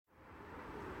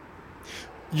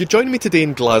You join me today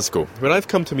in Glasgow, where I've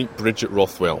come to meet Bridget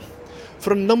Rothwell.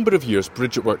 For a number of years,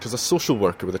 Bridget worked as a social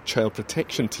worker with a child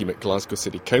protection team at Glasgow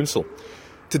City Council.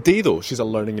 Today, though, she's a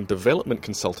learning and development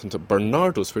consultant at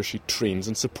Barnardo's, where she trains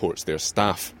and supports their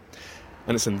staff.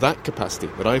 And it's in that capacity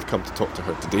that I've come to talk to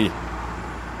her today.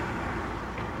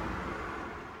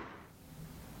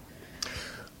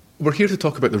 We're here to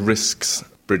talk about the risks,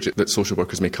 Bridget, that social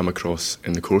workers may come across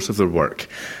in the course of their work.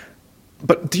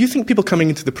 But do you think people coming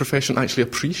into the profession actually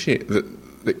appreciate that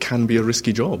it can be a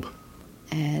risky job?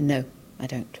 No, I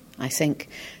don't. I think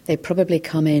they probably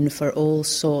come in for all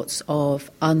sorts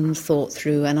of unthought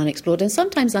through and unexplored and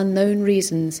sometimes unknown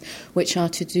reasons which are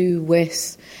to do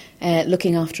with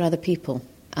looking after other people.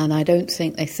 And I don't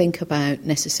think they think about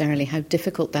necessarily how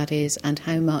difficult that is and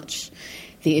how much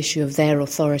the issue of their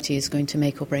authority is going to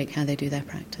make or break how they do their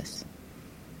practice.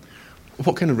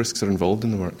 What kind of risks are involved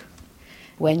in the work?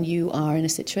 When you are in a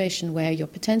situation where you're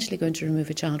potentially going to remove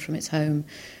a child from its home,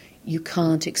 you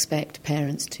can't expect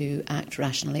parents to act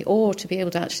rationally or to be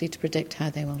able to actually to predict how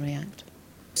they will react.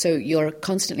 So you're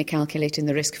constantly calculating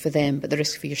the risk for them, but the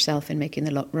risk for yourself in making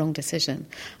the wrong decision.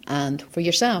 And for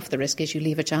yourself, the risk is you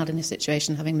leave a child in a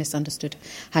situation having misunderstood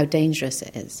how dangerous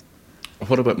it is.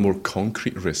 What about more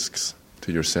concrete risks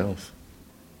to yourself?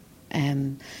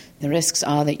 The risks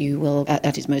are that you will,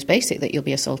 at its most basic, that you'll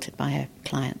be assaulted by a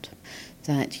client,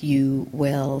 that you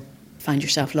will find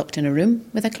yourself locked in a room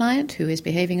with a client who is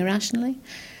behaving irrationally,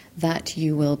 that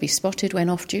you will be spotted when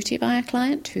off duty by a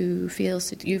client who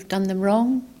feels that you've done them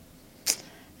wrong.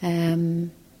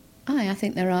 I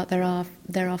think there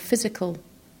are physical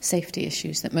safety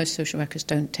issues that most social workers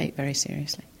don't take very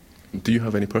seriously. Do you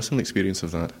have any personal experience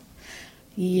of that?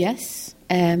 Yes.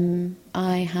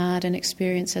 I had an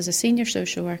experience as a senior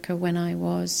social worker when I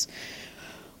was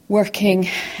working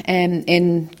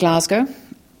in Glasgow,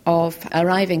 of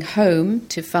arriving home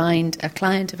to find a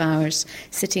client of ours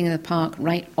sitting in the park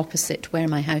right opposite where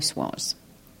my house was.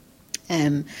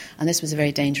 And this was a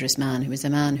very dangerous man, who was a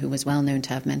man who was well known to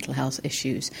have mental health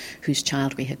issues, whose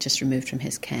child we had just removed from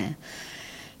his care.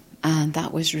 And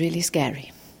that was really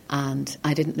scary. And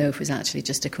I didn't know if it was actually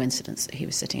just a coincidence that he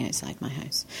was sitting outside my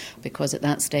house, because at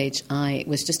that stage I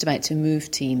was just about to move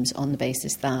teams on the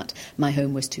basis that my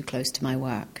home was too close to my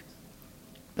work.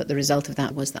 But the result of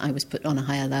that was that I was put on a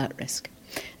high alert risk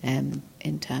in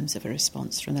terms of a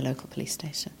response from the local police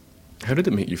station. How did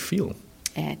it make you feel?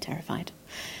 Terrified.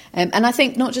 And I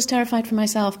think not just terrified for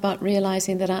myself, but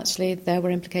realising that actually there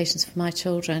were implications for my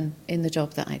children in the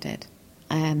job that I did.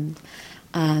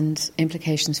 And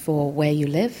implications for where you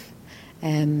live,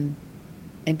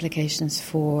 implications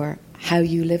for how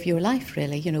you live your life,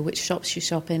 really. You know, which shops you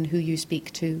shop in, who you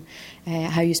speak to,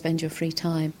 how you spend your free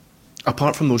time.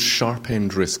 Apart from those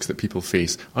sharp-end risks that people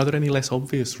face, are there any less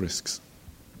obvious risks?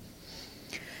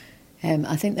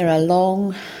 I think there are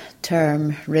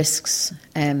long-term risks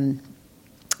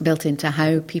built into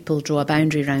how people draw a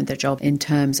boundary around their job in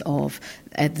terms of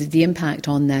the impact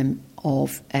on them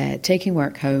of taking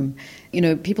work home. You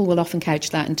know, people will often couch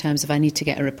that in terms of I need to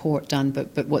get a report done,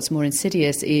 but what's more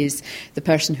insidious is the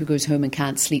person who goes home and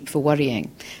can't sleep for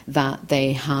worrying that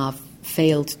they have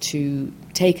failed to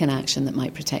take an action that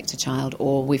might protect a child,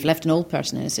 or we've left an old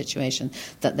person in a situation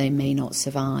that they may not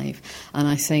survive. And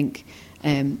I think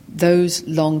those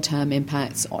long-term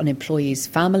impacts on employees'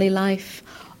 family life,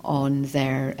 on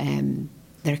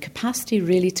their capacity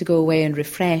really to go away and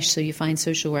refresh. So you find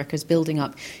social workers building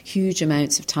up huge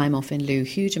amounts of time off in lieu,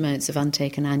 huge amounts of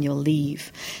untaken annual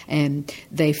leave.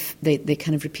 They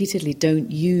kind of repeatedly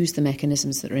don't use the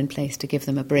mechanisms that are in place to give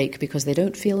them a break because they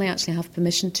don't feel they actually have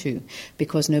permission to,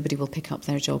 because nobody will pick up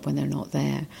their job when they're not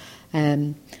there.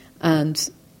 And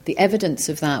the evidence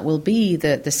of that will be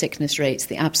the sickness rates,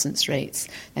 the absence rates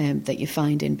that you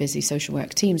find in busy social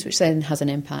work teams, which then has an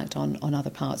impact on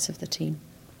other parts of the team.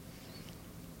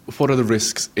 What are the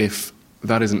risks if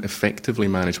that isn't effectively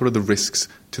managed? What are the risks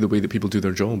to the way that people do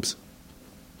their jobs?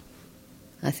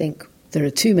 I think there are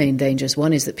two main dangers.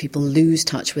 One is that people lose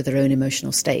touch with their own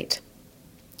emotional state,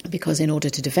 because in order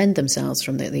to defend themselves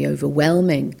from the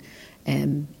overwhelming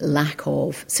lack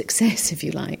of success, if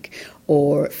you like,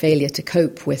 or failure to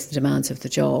cope with the demands of the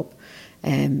job,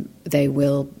 they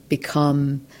will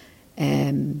become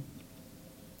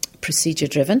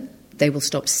procedure-driven. They will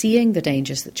stop seeing the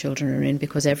dangers that children are in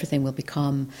because everything will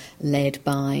become led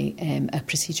by a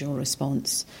procedural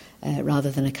response rather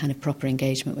than a kind of proper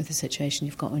engagement with the situation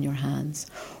you've got on your hands.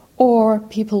 or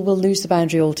people will lose the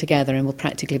boundary altogether and will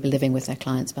practically be living with their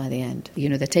clients by the end. You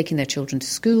know, they're taking their children to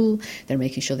school, they're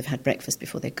making sure they've had breakfast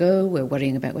before they go, we're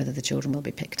worrying about whether the children will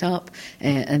be picked up,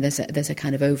 and there's a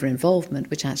kind of over-involvement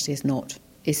which actually is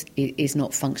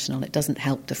not functional. It doesn't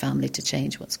help the family to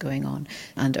change what's going on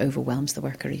and overwhelms the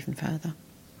worker even further.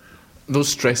 Those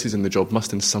stresses in the job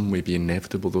must in some way be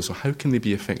inevitable, though, so how can they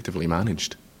be effectively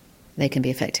managed? They can be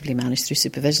effectively managed through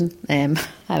supervision.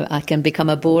 I can become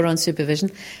a bore on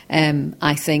supervision.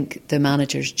 I think the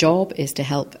manager's job is to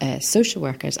help social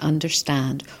workers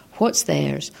understand what's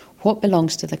theirs, what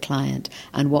belongs to the client,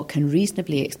 and what can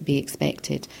reasonably be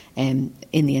expected in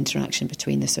the interaction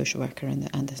between the social worker and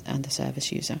the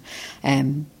service user.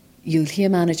 You'll hear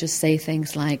managers say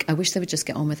things like, I wish they would just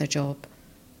get on with their job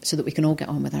so that we can all get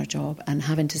on with our job, and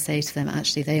having to say to them,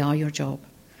 actually, they are your job.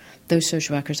 Those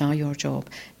social workers are your job.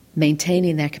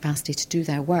 Maintaining their capacity to do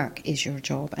their work is your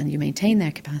job, and you maintain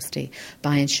their capacity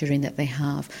by ensuring that they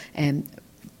have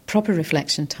proper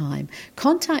reflection time,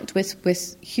 contact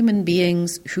with human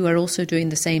beings who are also doing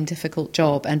the same difficult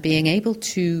job, and being able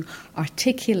to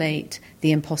articulate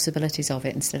the impossibilities of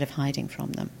it instead of hiding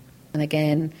from them. And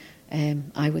again,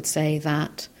 I would say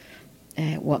that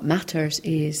what matters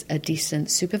is a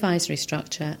decent supervisory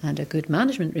structure and a good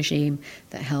management regime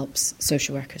that helps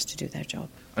social workers to do their job.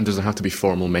 And does there have to be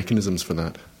formal mechanisms for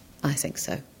that? I think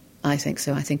so. I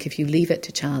think if you leave it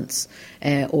to chance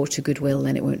or to goodwill,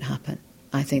 then it won't happen.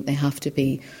 I think they have to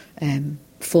be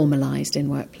formalised in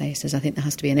workplaces. I think there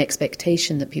has to be an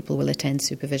expectation that people will attend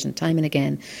supervision. Time and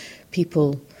again,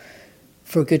 people,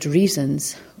 for good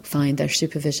reasons, find their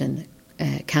supervision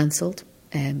cancelled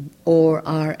or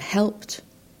are helped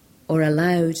or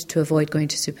allowed to avoid going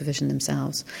to supervision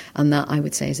themselves. And that, I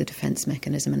would say, is a defence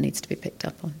mechanism and needs to be picked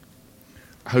up on.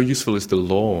 How useful is the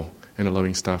law in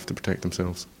allowing staff to protect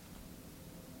themselves?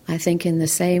 I think in the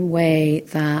same way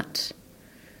that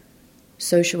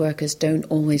social workers don't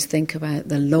always think about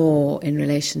the law in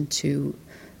relation to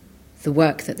the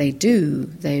work that they do,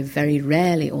 they very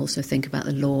rarely also think about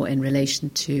the law in relation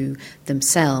to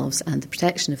themselves and the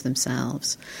protection of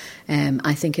themselves.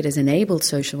 I think it has enabled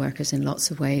social workers in lots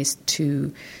of ways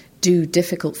to do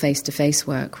difficult face-to-face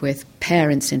work with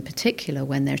parents in particular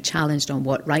when they're challenged on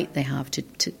what right they have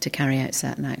to carry out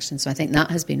certain actions. So I think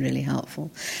that has been really helpful.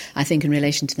 I think in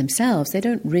relation to themselves, they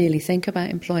don't really think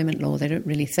about employment law. They don't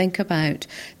really think about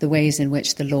the ways in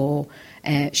which the law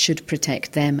should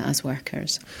protect them as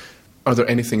workers. Are there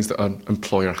any things that an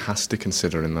employer has to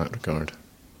consider in that regard?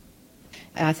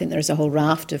 I think there's a whole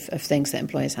raft of things that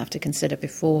employers have to consider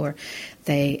before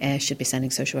they should be sending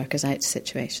social workers out to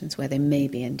situations where they may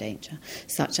be in danger,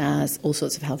 such as all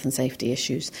sorts of health and safety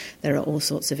issues. There are all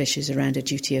sorts of issues around a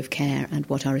duty of care and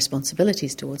what our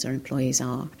responsibilities towards our employees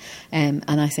are. And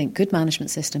I think good management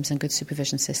systems and good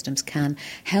supervision systems can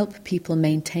help people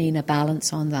maintain a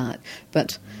balance on that.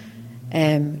 But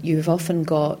you've often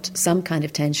got some kind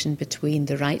of tension between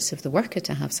the rights of the worker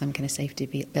to have some kind of safety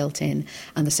built in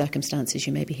and the circumstances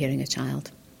you may be hearing a child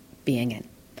being in.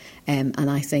 And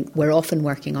I think we're often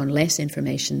working on less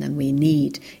information than we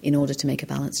need in order to make a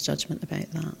balanced judgment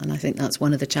about that. And I think that's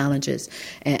one of the challenges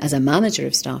as a manager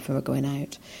of staff who are going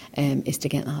out, is to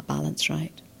get that balance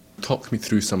right. Talk me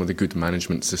through some of the good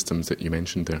management systems that you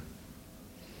mentioned there.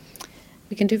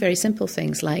 We can do very simple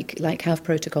things like have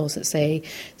protocols that say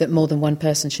that more than one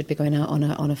person should be going out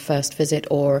on a first visit,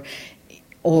 or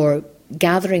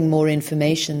gathering more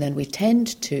information than we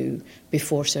tend to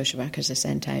before social workers are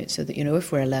sent out, so that, you know,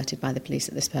 if we're alerted by the police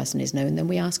that this person is known, then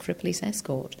we ask for a police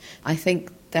escort. I think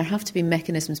there have to be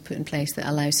mechanisms put in place that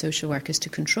allow social workers to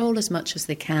control as much as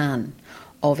they can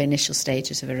of initial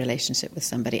stages of a relationship with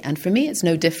somebody. And for me, it's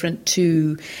no different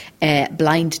to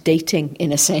blind dating,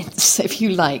 in a sense, if you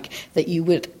like, that you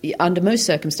would, under most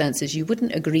circumstances, you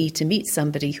wouldn't agree to meet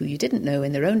somebody who you didn't know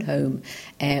in their own home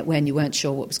when you weren't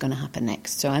sure what was going to happen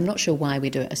next. So I'm not sure why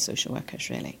we do it as social workers,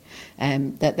 really.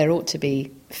 That there ought to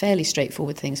be fairly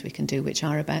straightforward things we can do, which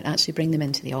are about actually bring them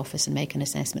into the office and make an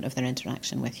assessment of their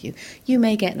interaction with you. You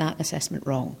may get that assessment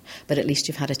wrong, but at least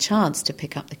you've had a chance to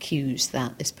pick up the cues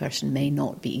that this person may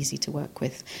not be easy to work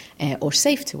with or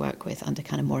safe to work with under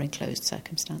kind of more enclosed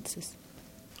circumstances.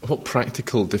 What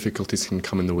practical difficulties can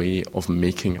come in the way of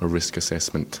making a risk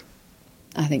assessment?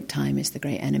 I think time is the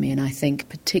great enemy, and I think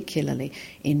particularly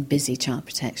in busy child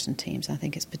protection teams, I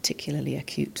think it's particularly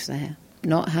acute there.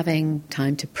 Not having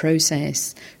time to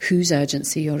process whose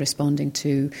urgency you're responding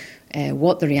to,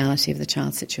 what the reality of the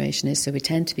child's situation is, so we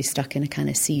tend to be stuck in a kind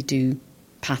of see-do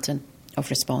pattern.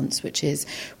 response, which is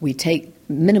we take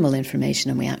minimal information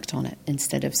and we act on it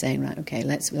instead of saying, right, okay,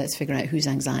 let's figure out whose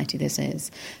anxiety this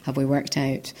is. Have we worked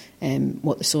out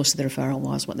what the source of the referral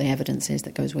was, what the evidence is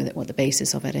that goes with it, what the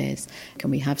basis of it is?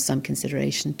 Can we have some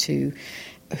consideration to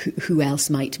who else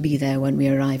might be there when we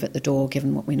arrive at the door,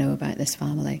 given what we know about this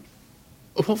family?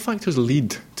 What factors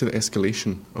lead to the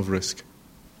escalation of risk?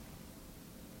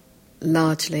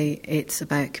 Largely, it's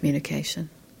about communication.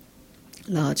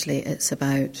 Largely, it's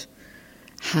about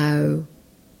how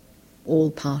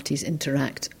all parties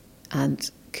interact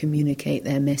and communicate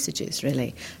their messages,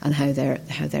 really, and how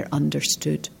they're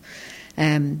understood.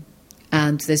 And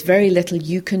there's very little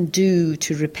you can do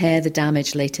to repair the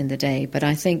damage late in the day. But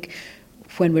I think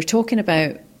when we're talking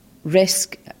about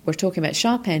risk, we're talking about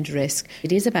sharp-end risk.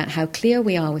 It is about how clear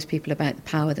we are with people about the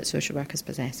power that social workers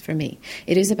possess, for me.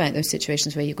 It is about those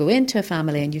situations where you go into a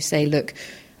family and you say, look,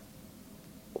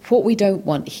 what we don't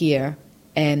want here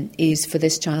is for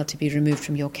this child to be removed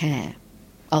from your care,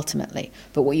 ultimately.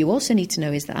 But what you also need to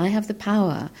know is that I have the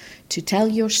power to tell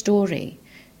your story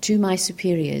to my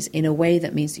superiors in a way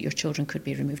that means that your children could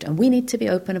be removed. And we need to be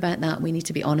open about that. We need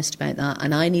to be honest about that.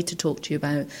 And I need to talk to you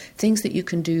about things that you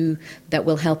can do that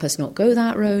will help us not go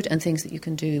that road, and things that you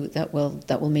can do that will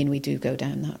mean we do go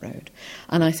down that road.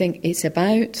 And I think it's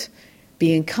about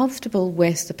being comfortable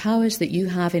with the powers that you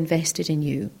have invested in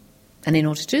you. And in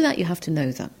order to do that, you have to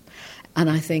know them. And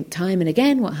I think time and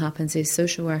again what happens is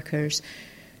social workers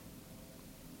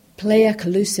play a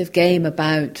collusive game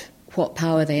about what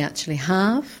power they actually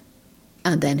have,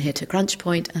 and then hit a crunch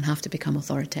point and have to become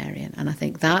authoritarian. And I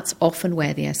think that's often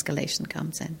where the escalation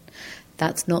comes in.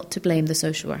 That's not to blame the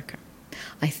social worker.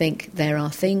 I think there are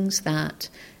things that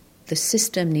the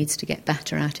system needs to get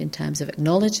better at in terms of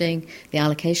acknowledging the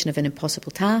allocation of an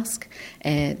impossible task,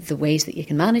 the ways that you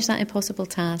can manage that impossible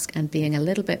task, and being a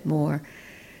little bit more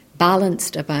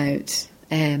balanced about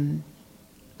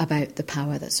the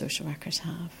power that social workers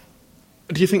have.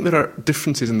 Do you think there are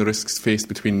differences in the risks faced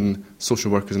between social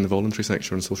workers in the voluntary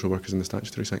sector and social workers in the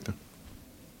statutory sector?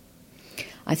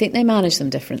 I think they manage them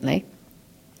differently.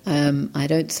 I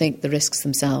don't think the risks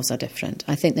themselves are different.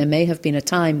 I think there may have been a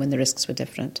time when the risks were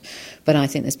different, but I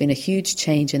think there's been a huge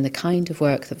change in the kind of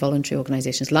work that voluntary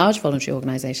organisations, large voluntary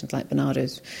organisations like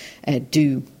Barnardo's,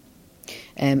 do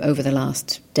over the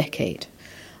last decade.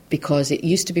 Because it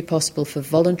used to be possible for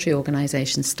voluntary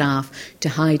organisation staff to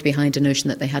hide behind a notion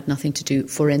that they had nothing to do,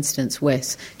 for instance,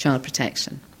 with child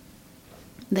protection.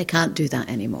 They can't do that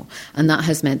anymore. And that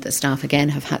has meant that staff, again,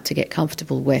 have had to get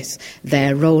comfortable with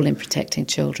their role in protecting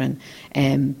children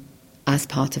as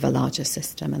part of a larger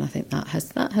system. And I think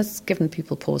that has given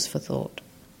people pause for thought.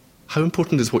 How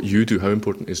important is what you do? How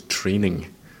important is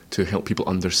training to help people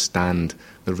understand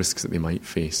the risks that they might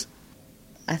face?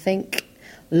 I think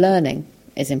learning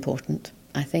is important.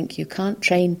 I think you can't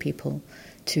train people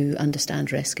to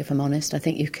understand risk, if I'm honest. I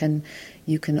think you can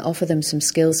offer them some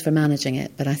skills for managing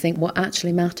it, but I think what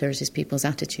actually matters is people's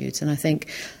attitudes. And I think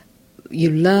you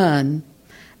learn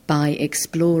by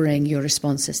exploring your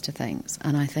responses to things.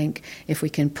 And I think if we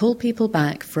can pull people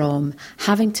back from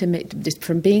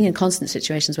being in constant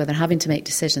situations where they're having to make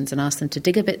decisions and ask them to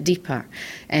dig a bit deeper,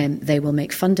 they will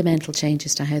make fundamental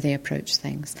changes to how they approach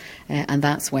things. And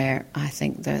that's where I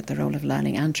think the role of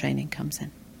learning and training comes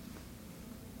in.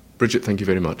 Bridget, thank you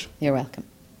very much. You're welcome.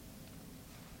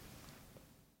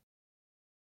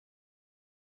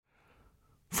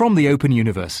 From the Open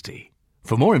University.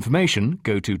 For more information,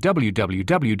 go to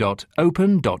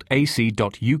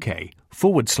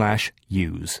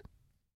www.open.ac.uk/use.